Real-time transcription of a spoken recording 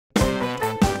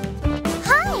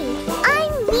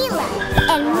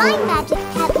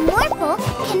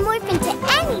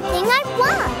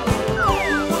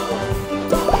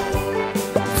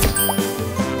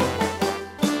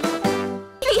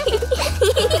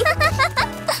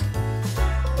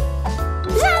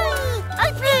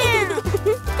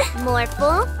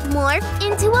morph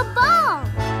into a ball.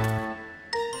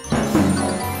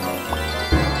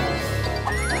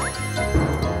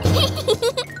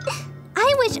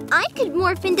 I wish I could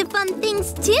morph into fun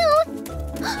things too.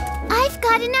 I've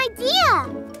got an idea.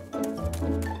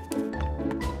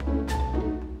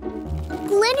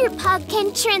 Glitterpug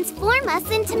can transform us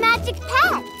into magic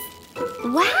pets.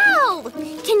 Wow!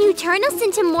 Can you turn us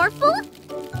into Morphle?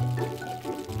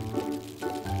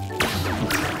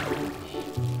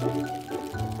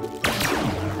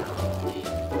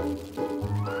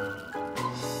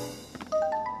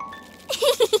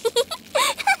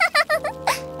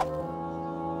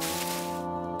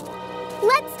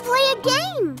 Let's play a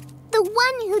game. The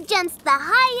one who jumps the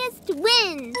highest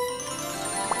wins.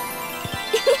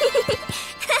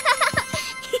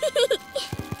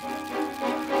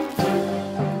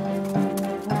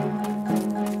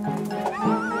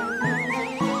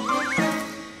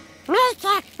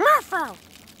 Magic Morphle!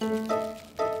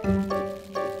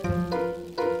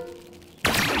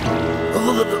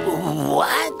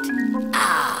 What?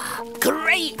 Ah,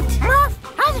 great! Morph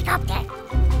helicopter!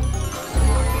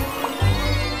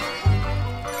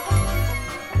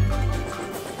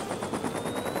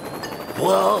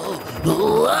 Whoa!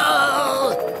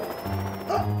 Whoa!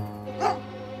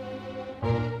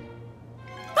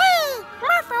 Hey!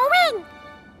 Morphle win!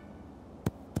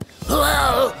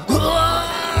 Whoa!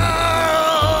 Whoa!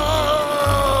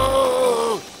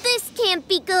 This can't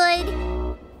be good.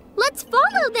 Let's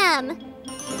follow them.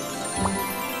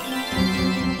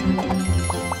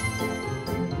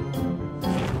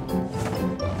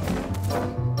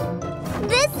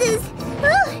 This is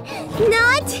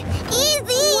not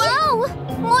easy. Whoa!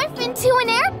 Morph into an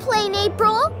airplane,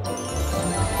 April.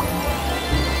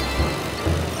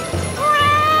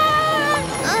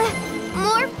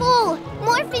 Morphle!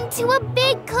 Morph into a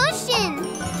big cushion.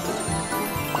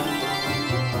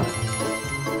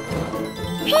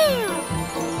 Phew!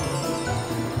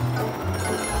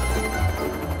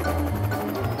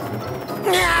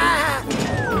 Ah!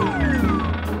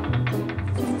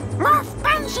 Morph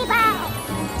bungee ball!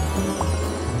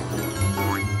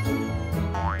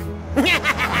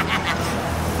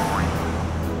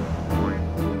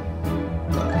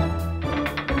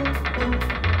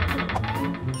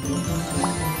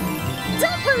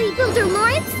 Don't worry, Builder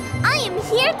Lawrence. I am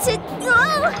here to...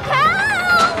 Oh, help!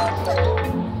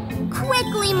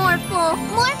 Quickly, Morphle.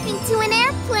 Morph into an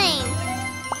airplane.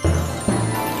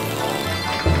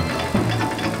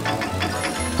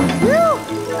 Woo!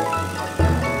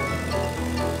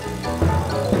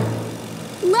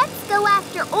 Let's go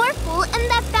after Orphle and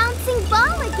that bouncing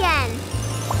ball again.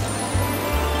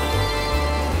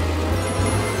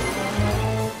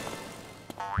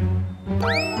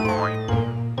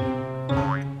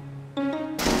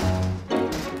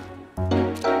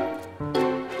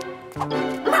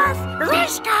 Morph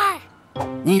race car!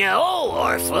 No,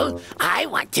 Orphle. I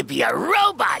want to be a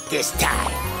robot this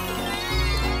time.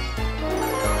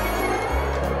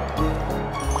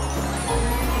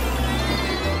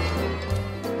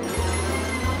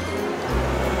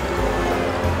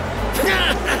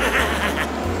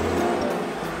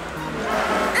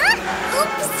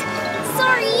 Oops!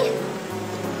 Sorry.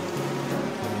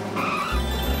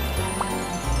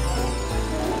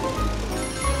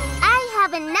 I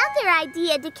have another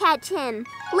idea to catch him.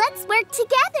 Let's work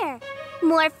together.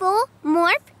 Morphle,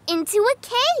 morph into a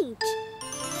cage.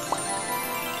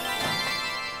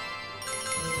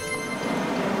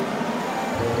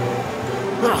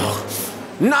 Oh,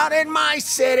 not in my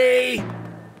city.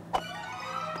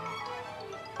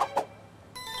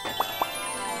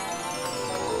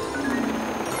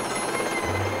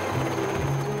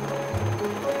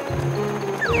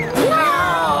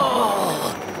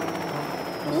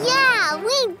 Yeah,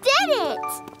 we did it!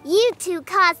 You two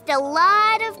caused a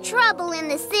lot of trouble in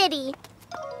the city.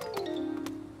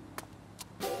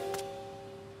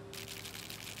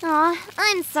 Aw,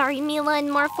 I'm sorry, Mila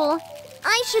and Morphle.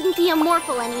 I shouldn't be a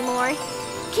Morphle anymore.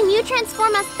 Can you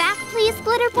transform us back, please,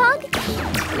 Glitterpug?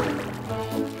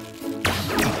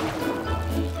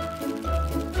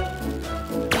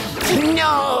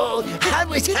 No, I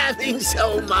was having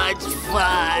so much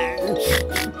fun.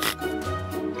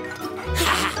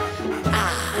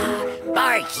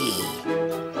 Barky.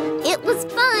 It was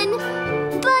fun,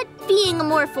 but being a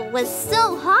Morphle was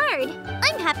so hard.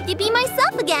 I'm happy to be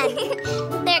myself again.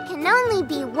 There can only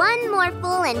be one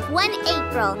Morphle and one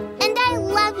April, and I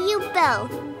love you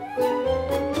both.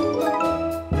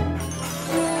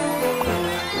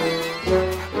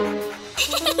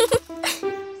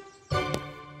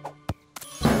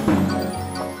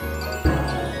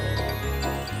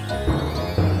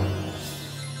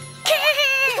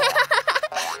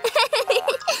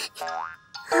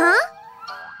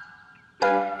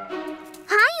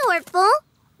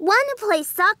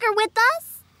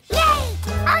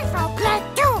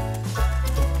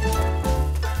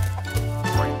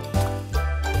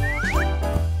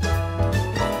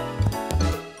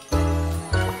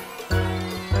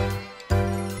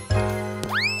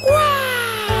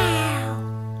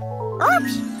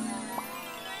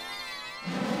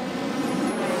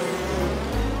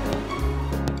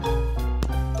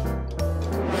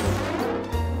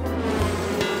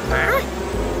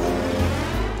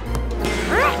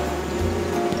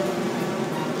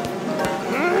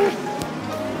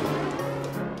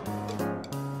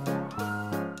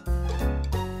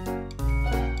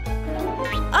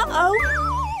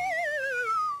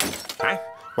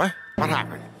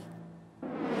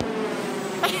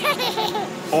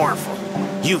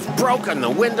 Orphle, you've broken the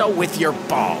window with your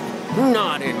ball.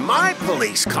 Not in my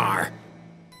police car.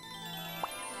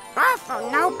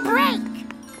 Orphle, no break.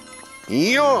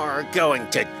 You're going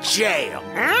to jail.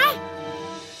 Huh?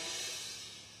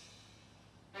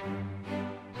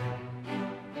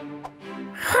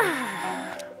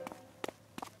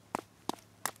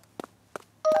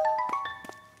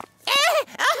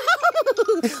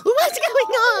 What's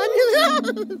going on?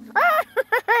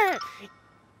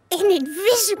 An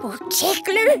invisible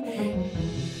tickler?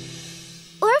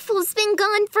 Orphle's been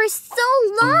gone for so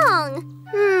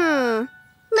long.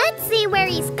 Let's see where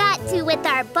he's got to with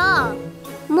our ball.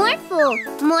 Morphle,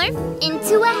 morph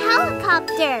into a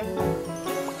helicopter.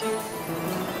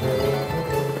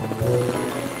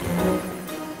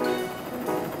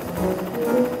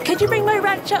 Could you bring my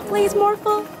wrench up, please,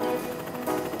 Morphle?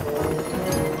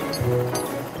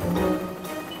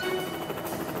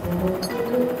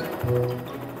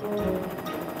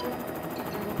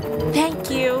 Thank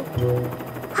you.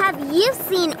 Have you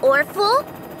seen Orphle?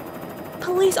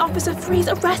 Police Officer Freeze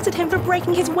arrested him for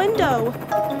breaking his window.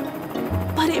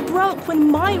 But it broke when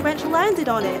my wrench landed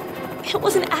on it. It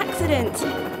was an accident.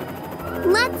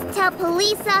 Let's tell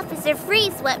Police Officer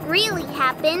Freeze what really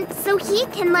happened so he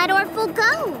can let Orphle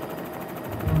go.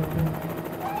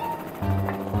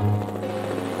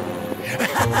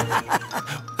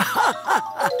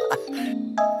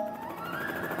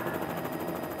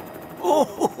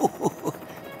 Oh.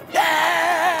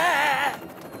 Ah!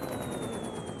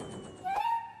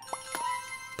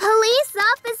 Police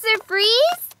Officer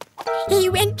Freeze? He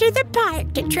went to the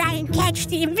park to try and catch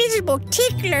the invisible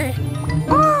tickler.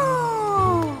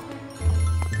 Oh!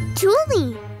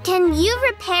 Julie, can you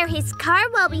repair his car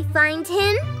while we find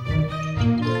him?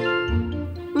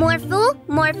 Morphle,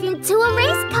 morph into a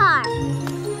race car.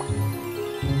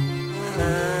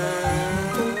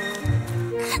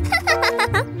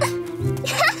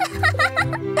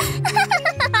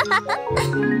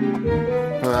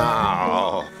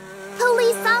 Oh.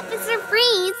 Police Officer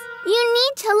Freeze, you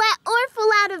need to let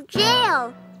Orphle out of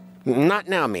jail. Not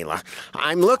now, Mila.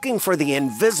 I'm looking for the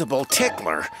invisible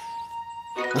tickler.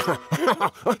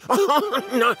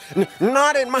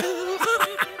 Not in my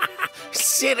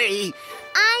city.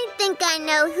 I think I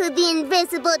know who the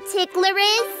invisible tickler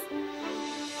is.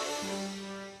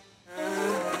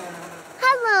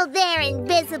 Hello there,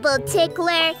 invisible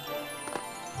tickler.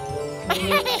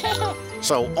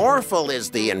 So Orphle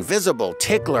is the invisible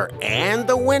tickler and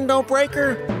the window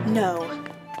breaker? No.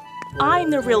 I'm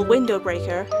the real window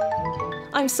breaker.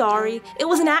 I'm sorry. It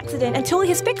was an accident and Tully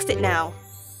has fixed it now.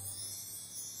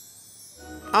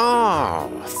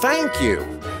 Oh, thank you.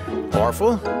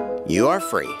 Orphle, you are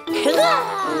free.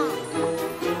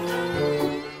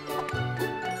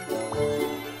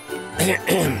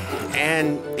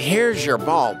 And here's your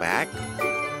ball back.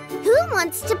 Who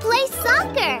wants to play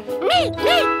soccer? Me!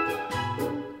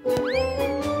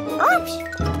 Oops!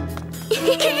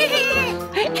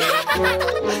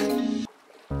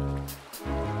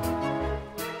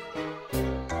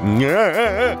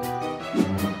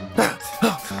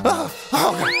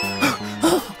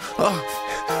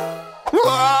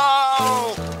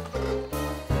 Whoa!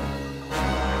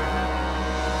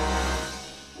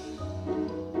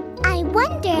 I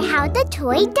wonder how the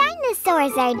toy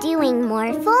dinosaurs are doing,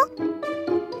 Morphle.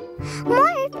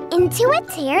 Morph into a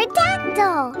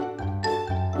pterodactyl.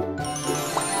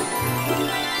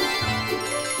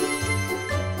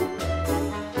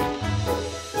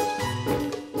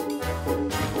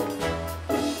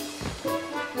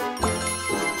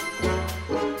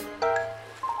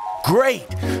 Great!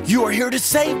 You are here to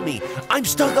save me. I'm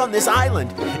stuck on this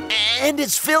island, and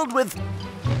it's filled with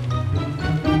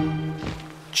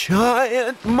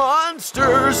giant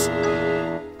monsters.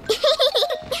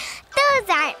 Those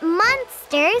aren't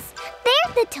monsters.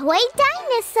 They're the toy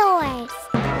dinosaurs.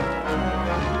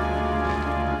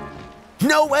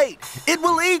 No, wait! It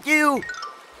will eat you!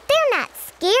 They're not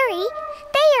scary.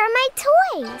 They are my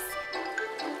toys.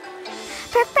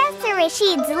 Professor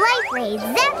Rashid's light rays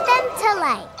zap them to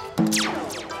life.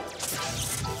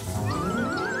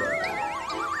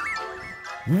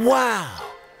 Wow!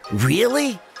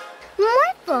 Really?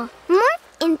 Morphle, morph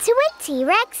into a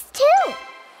T-Rex too.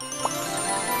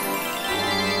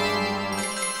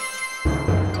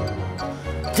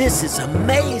 This is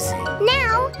amazing!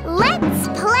 Now, let's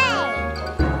play!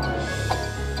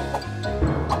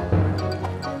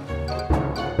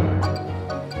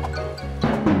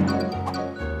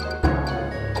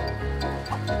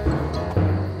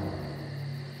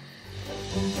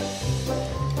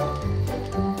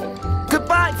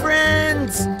 Goodbye,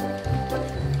 friends!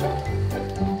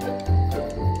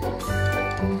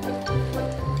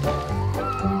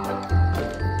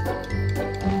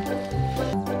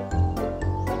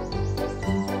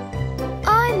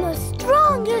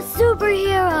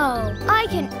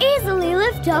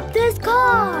 lift up this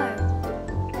car.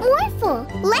 Morphle,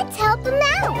 let's help him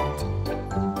out.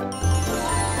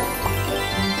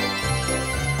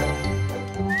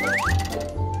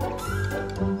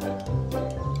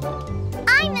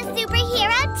 I'm a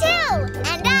superhero too,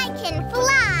 and I can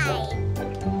fly.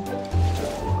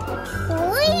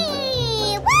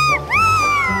 Whee! Woo-hoo!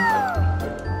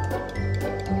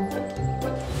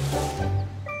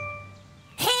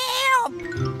 Help!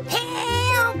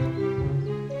 Help!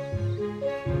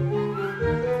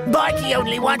 Barky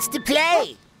only wants to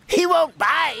play. He won't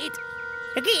bite.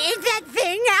 Get that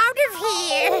thing out of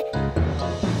here!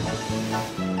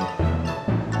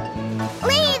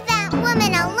 Leave that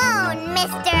woman alone,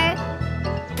 mister.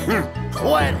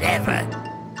 Whatever.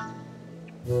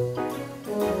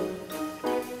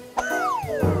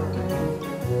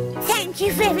 Thank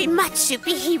you very much,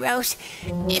 superheroes.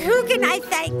 Who can I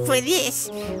thank for this?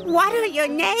 What are your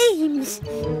names?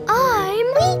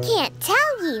 We can't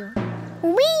tell you.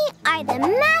 We are the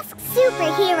masked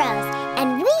superheroes,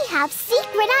 and we have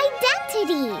secret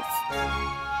identities.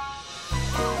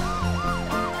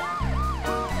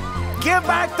 Give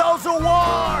back those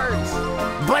awards!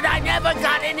 But I never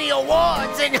got any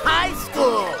awards in high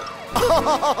school.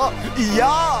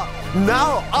 Yeah,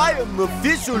 now I am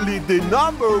officially the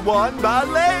 #1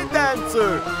 ballet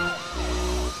dancer.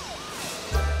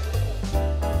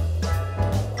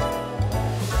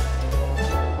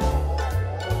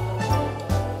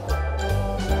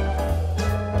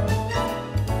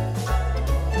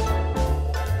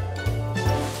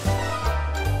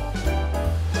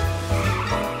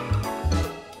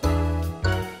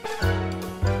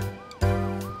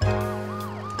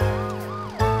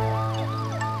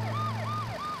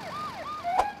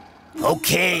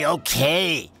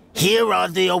 Okay. Here are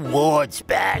the awards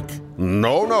back.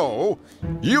 No.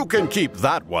 You can keep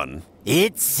that one.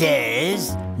 It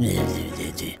says,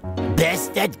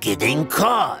 best at getting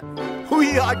caught.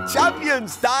 We are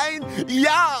champions, Stein.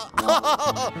 Yeah.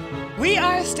 We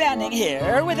are standing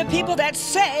here with the people that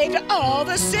saved all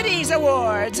the city's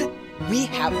awards. We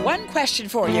have one question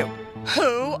for you.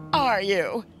 Who are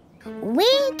you? We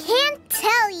can't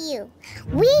tell you.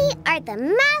 We are the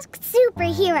masked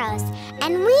superheroes,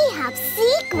 and we have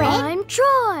secret... I'm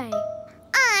Troy.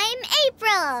 I'm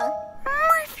April.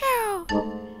 Morphle.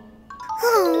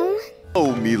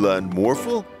 Oh, Mila and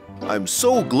Morphle. I'm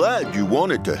so glad you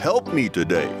wanted to help me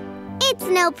today. It's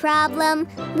no problem.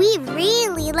 We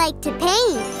really like to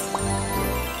paint.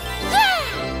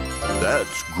 Yeah!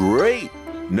 That's great.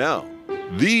 Now,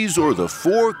 these are the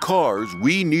 4 cars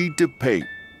we need to paint.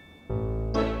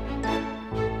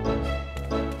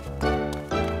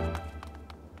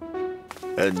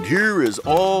 And here is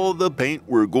all the paint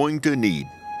we're going to need.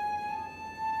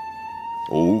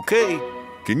 Okay,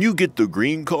 can you get the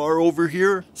green car over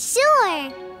here? Sure.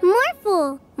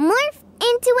 Morphle, morph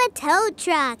into a tow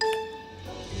truck.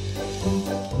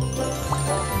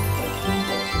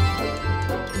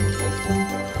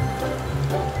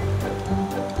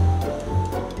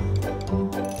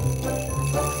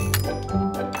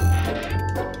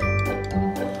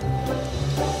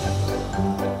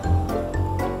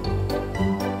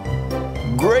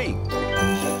 Great!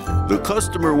 The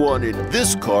customer wanted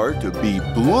this car to be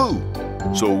blue,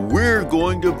 so we're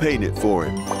going to paint it for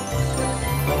him.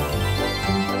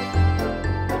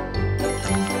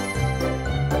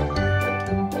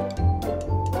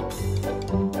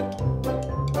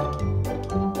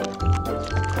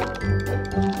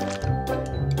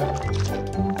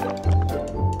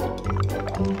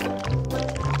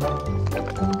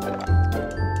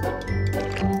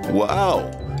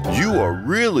 Wow, you are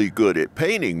really good at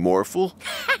painting, Morphle.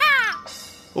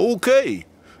 Okay,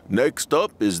 next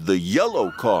up is the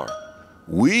yellow car.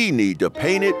 We need to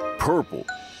paint it purple.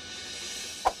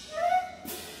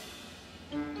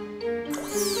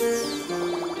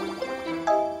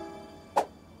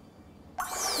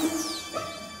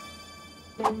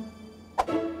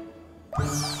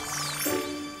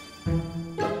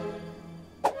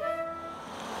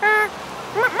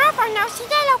 Morphle knows the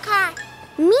yellow car.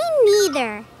 Me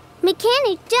neither.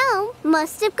 Mechanic Joe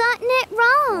must have gotten it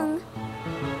wrong.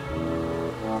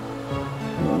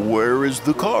 Where is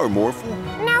the car, Morphle?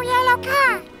 No yellow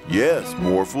car. Yes,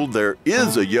 Morphle, there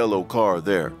is a yellow car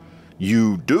there.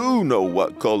 You do know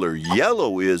what color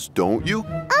yellow is, don't you?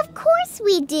 Of course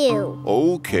we do.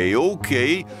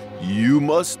 Okay. You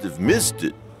must have missed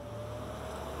it.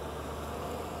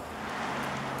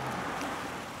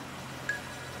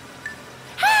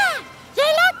 Ha!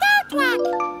 Yellow tow truck.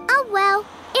 Oh well,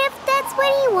 if that's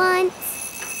what he wants.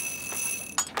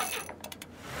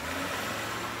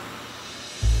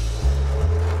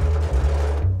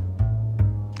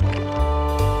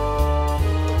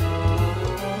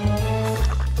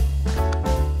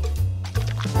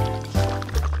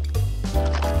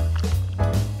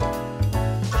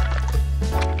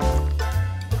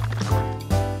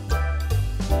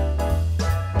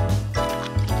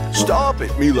 Stop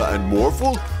it, Mila and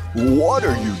Morphle. What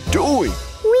are you doing?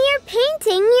 We're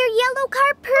painting your yellow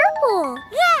car purple.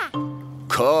 Yeah.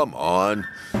 Come on.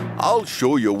 I'll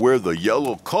show you where the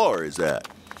yellow car is at.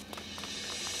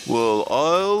 Well,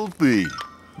 I'll be.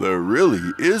 There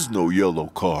really is no yellow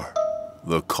car.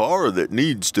 The car that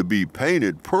needs to be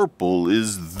painted purple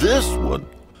is this one.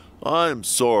 I'm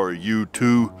sorry, you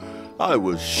two. I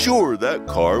was sure that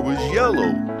car was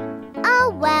yellow.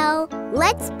 Oh well,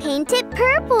 let's paint it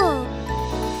purple.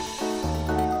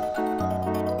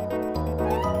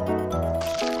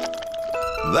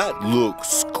 That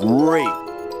looks great.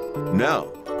 Now,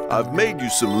 I've made you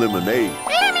some lemonade.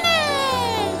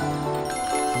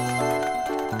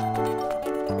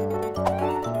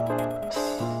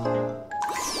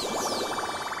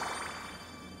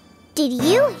 Did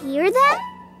you hear that?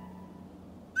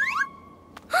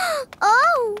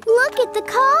 Oh, look at the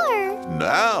car.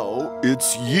 Now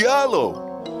it's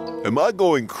yellow. Am I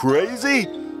going crazy?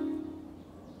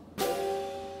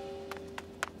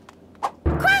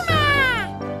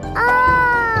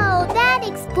 Oh, that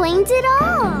explains it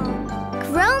all.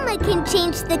 Chroma can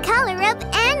change the color of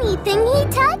anything he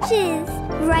touches.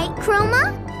 Right,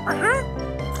 Chroma?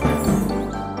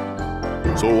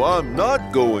 So I'm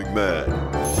not going mad.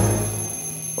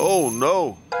 Oh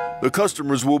no, the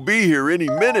customers will be here any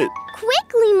minute.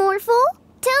 Quickly, Morphle.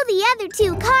 Tow the other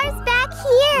two cars back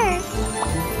here.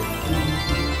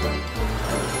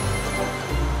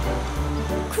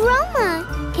 Chroma,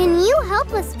 can you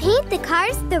help us paint the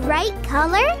cars the right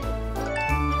color?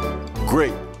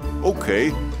 Great.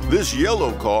 Okay, this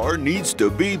yellow car needs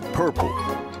to be purple.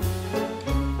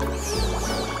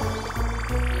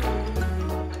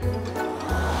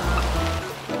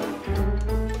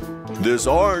 This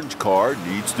orange car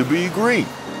needs to be green.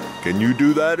 Can you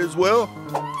do that as well?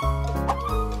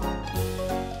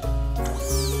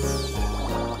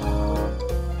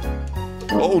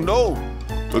 Oh no,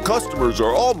 the customers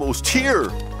are almost here.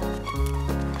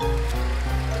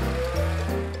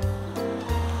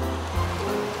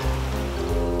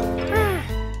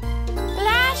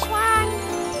 Last one.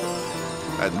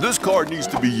 And this car needs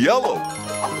to be yellow.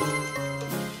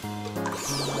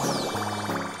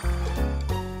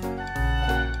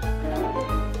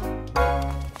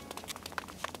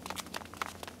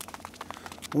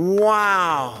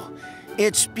 Wow,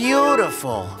 it's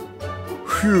beautiful.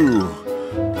 Phew,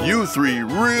 you three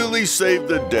really saved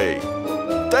the day.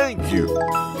 Thank you.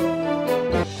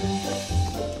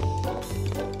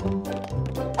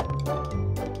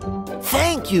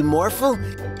 Thank you, Morphle.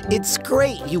 It's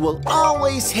great. You will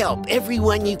always help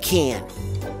everyone you can.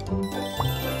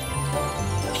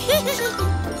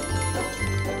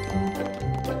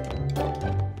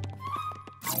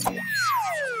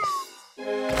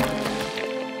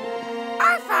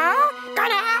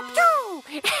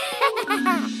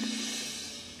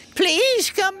 Please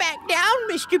come back down,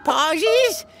 Mr.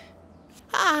 Pauses.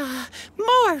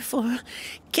 Morphle,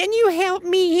 can you help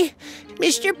me?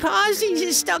 Mr. Pauses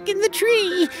is stuck in the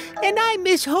tree, and I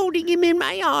miss holding him in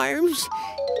my arms.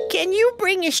 Can you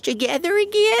bring us together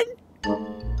again?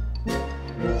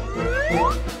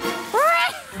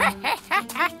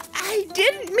 I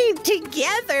didn't mean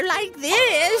together like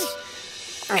this.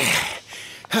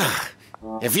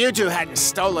 If you two hadn't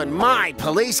stolen my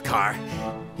police car,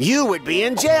 you would be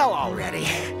in jail already.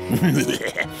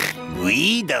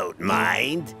 We don't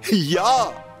mind.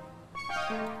 Yeah.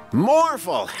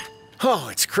 Morphle! Oh,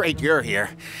 it's great you're here.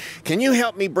 Can you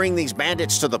help me bring these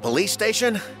bandits to the police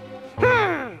station?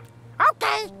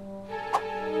 Okay.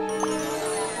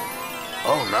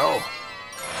 Oh, no.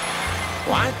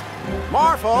 What?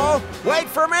 Morphle, wait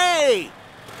for me!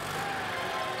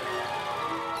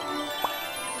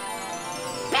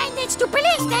 Bandits to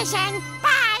police station.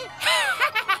 Bye.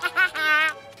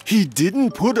 He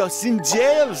didn't put us in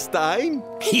jail, Stein.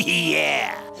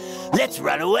 Yeah, let's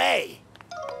run away.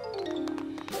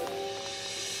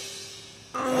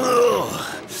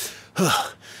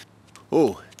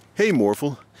 Oh, hey,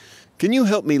 Morphle. Can you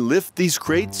help me lift these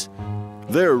crates?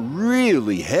 They're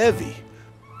really heavy.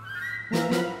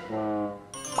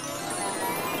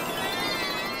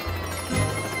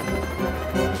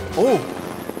 Oh.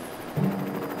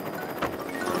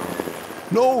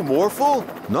 No, Morphle,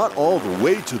 not all the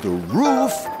way to the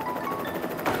roof.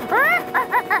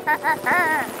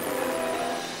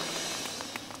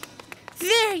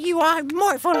 There you are,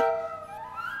 Morphle.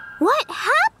 What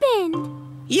happened?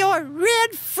 Your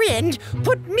red friend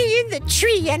put me in the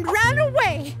tree and ran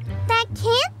away. That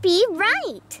can't be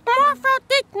right. Morphle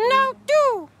didn't know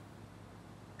too.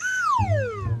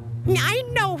 I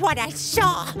know what I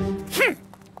saw.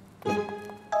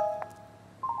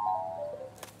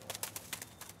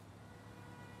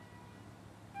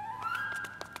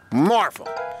 Morphle,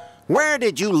 where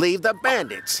did you leave the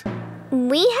bandits?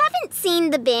 We haven't seen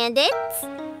the bandits.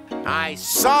 I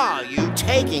saw you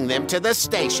taking them to the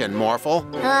station, Morphle.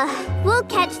 We'll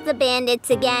catch the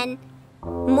bandits again.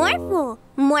 Morphle,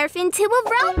 morph into a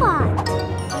robot.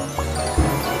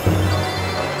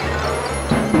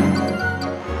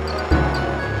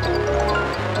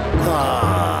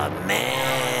 Oh,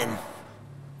 man.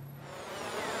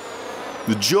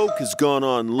 The joke has gone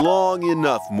on long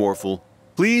enough, Morphle.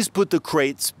 Please put the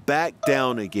crates back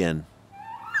down again.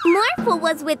 Morphle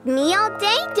was with me all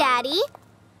day, Daddy.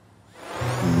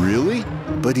 Really?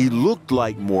 But he looked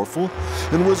like Morphle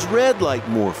and was red like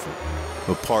Morphle.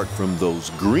 Apart from those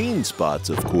green spots,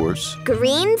 of course.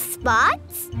 Green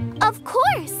spots? Of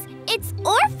course! It's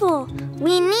Orphle!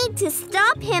 We need to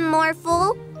stop him,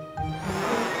 Morphle.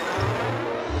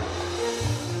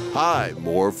 Hi,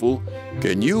 Morphle.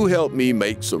 Can you help me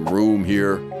make some room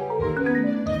here?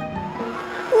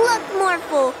 Look,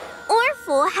 Morphle.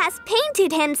 Orphle has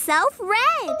painted himself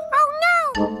red. Oh,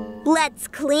 no! Let's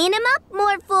clean him up,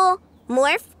 Morphle.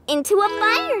 Morph into a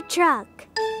fire truck.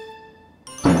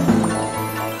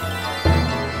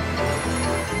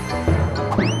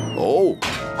 Oh,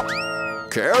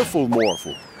 careful,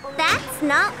 Morphle. That's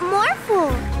not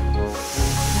Morphle.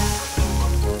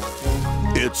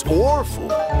 It's Orphle.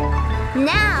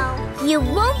 Now, you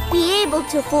won't be able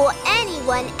to fool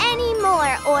anyone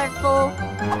anymore, Orphle.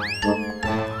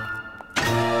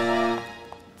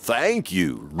 Thank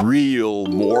you, real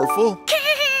Morphle.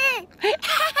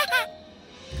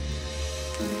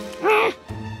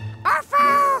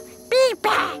 Orphle, be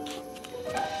back!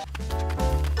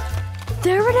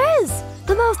 There it is!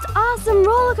 The most awesome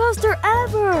roller coaster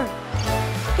ever!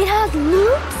 It has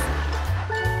loops,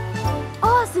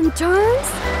 awesome turns,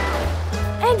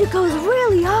 and it goes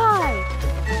really high.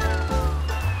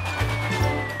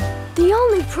 The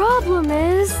only problem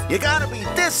is... You gotta be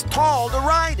this tall to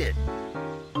ride it.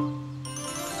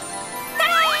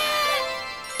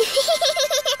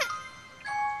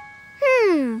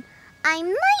 I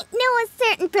might know a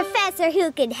certain professor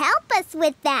who could help us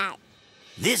with that.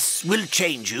 This will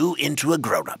change you into a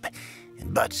grown-up.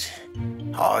 But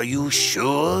are you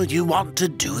sure you want to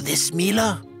do this,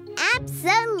 Mila?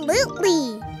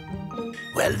 Absolutely.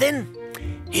 Well then,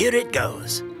 here it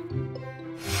goes.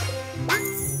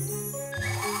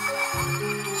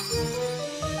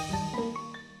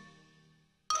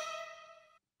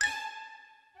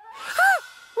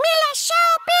 Mila's so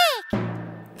big!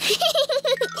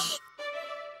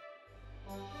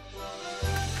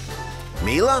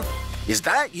 Mila, is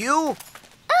that you?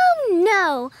 Oh,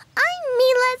 no. I'm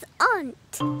Mila's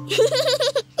aunt.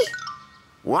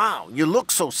 Wow, you look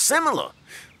so similar.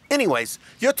 Anyways,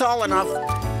 you're tall enough.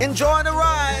 Enjoy the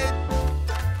ride.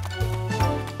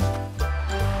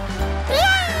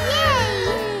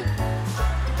 Yay!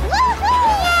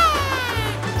 Woohoo!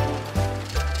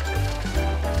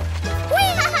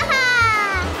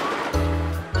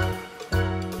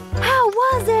 How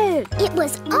was it? It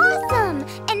was awesome!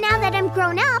 And now that I'm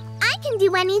grown up, I can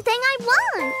do anything I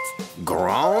want.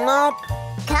 Grown up?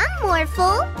 Come,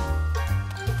 Morphle.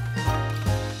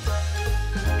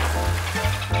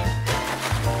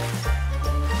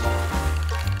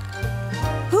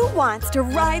 Who wants to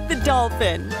ride the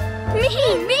dolphin? Me!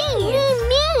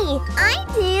 I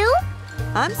do.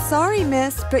 I'm sorry,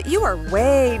 miss, but you are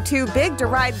way too big to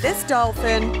ride this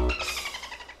dolphin.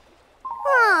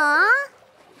 Aww.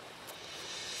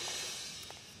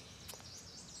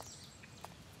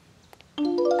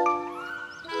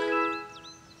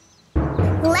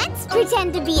 Let's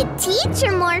pretend to be a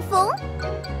teacher, Morphle.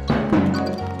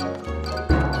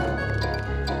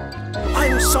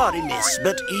 I'm sorry, miss,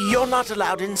 but you're not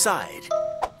allowed inside.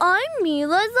 I'm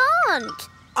Mila's aunt.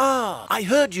 Ah, I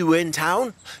heard you were in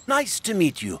town. Nice to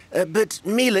meet you. But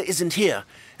Mila isn't here,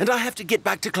 and I have to get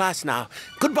back to class now.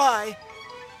 Goodbye.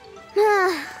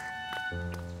 Being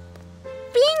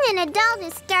an adult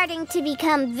is starting to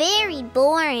become very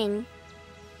boring.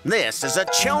 This is a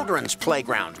children's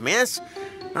playground, miss.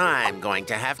 I'm going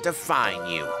to have to fine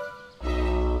you.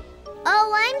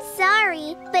 Oh, I'm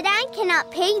sorry, but I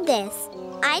cannot pay this.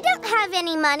 I don't have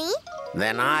any money.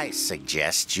 Then I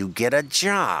suggest you get a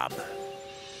job.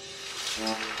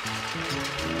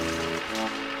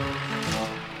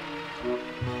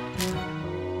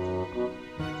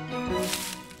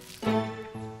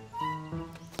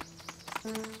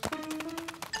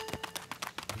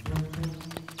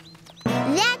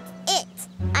 That's it.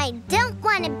 I don't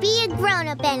want to be a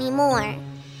grown-up anymore.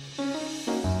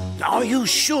 Are you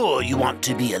sure you want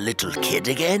to be a little kid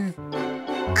again?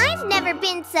 I've never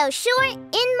been so sure in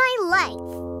my life.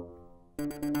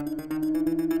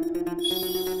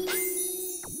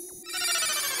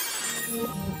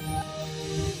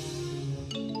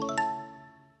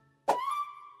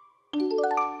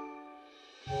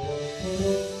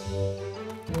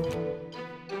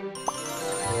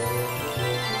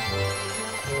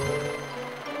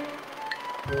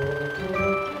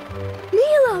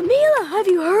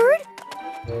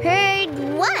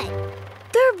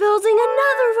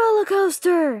 roller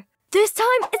coaster. This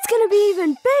time, it's gonna be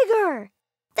even bigger.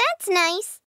 That's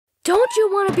nice. Don't you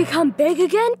want to become big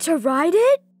again to ride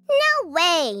it? No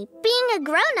way! Being a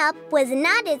grown-up was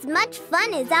not as much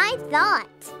fun as I thought.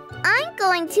 I'm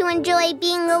going to enjoy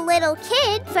being a little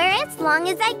kid for as long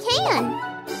as I can.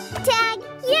 Tag,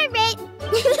 you're it!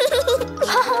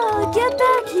 Haha, get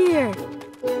back here!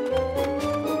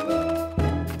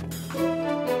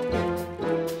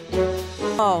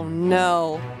 Oh,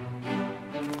 no.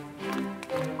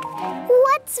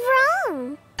 What's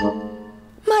wrong?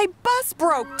 My bus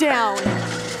broke down.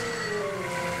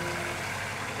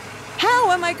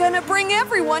 How am I going to bring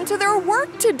everyone to their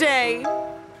work today?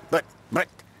 But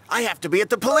I have to be at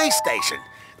the police station.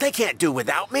 They can't do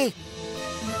without me.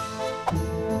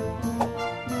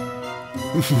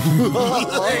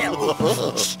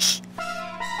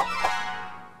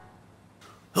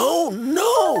 Oh,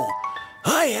 no!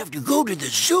 I have to go to the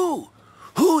zoo.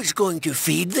 Who is going to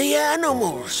feed the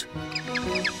animals?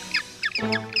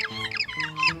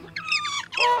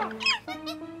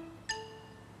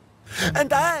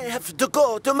 And I have to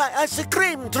go to my ice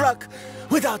cream truck.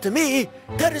 Without me,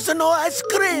 there is no ice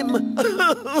cream.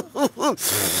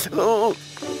 Oh.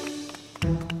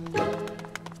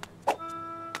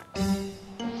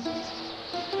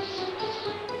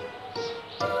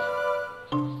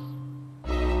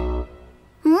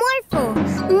 Morphle,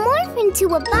 morph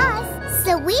into a bus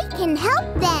so we can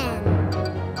help them.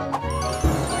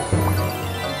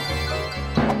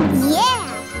 Yeah,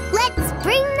 let's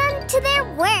bring them to their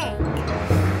work.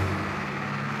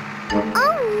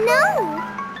 Oh no!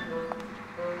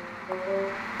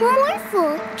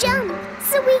 Morphle, jump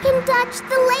so we can dodge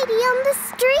the lady on the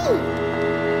street.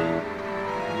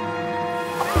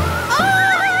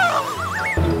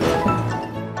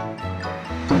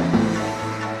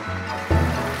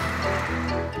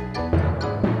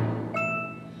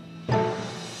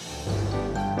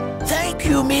 Thank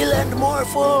you, Mila and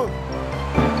Morphle.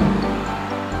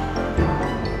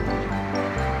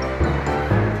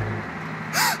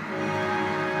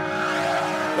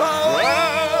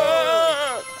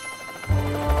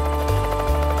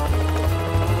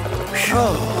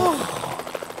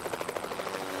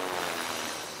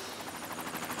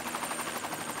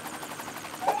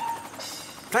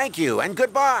 Thank you and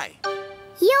goodbye.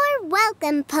 You're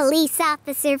welcome, Police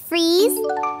Officer Freeze.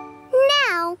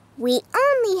 Now, we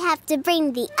only have to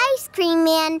bring the ice cream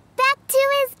man back to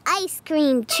his ice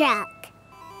cream truck.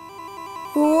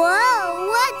 Whoa,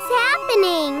 what's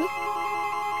happening?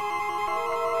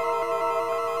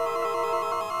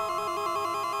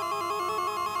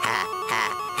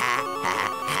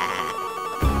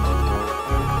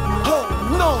 Oh,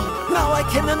 no! Now I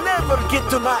can never get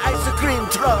to my ice cream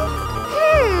truck.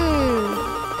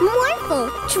 Morphle,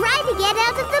 try to get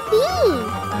out of the beam.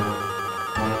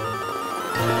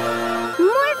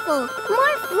 Morphle,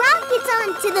 morph rockets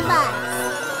onto the bus.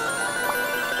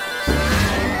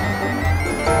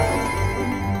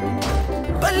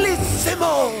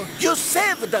 Bellissimo! You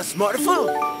saved us, Morphle.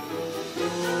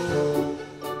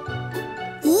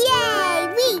 Yay!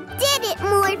 We did it,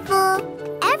 Morphle.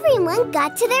 Everyone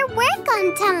got to their work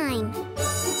on time.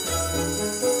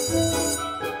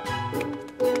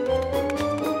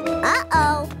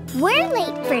 Uh-oh, we're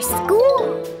late for school.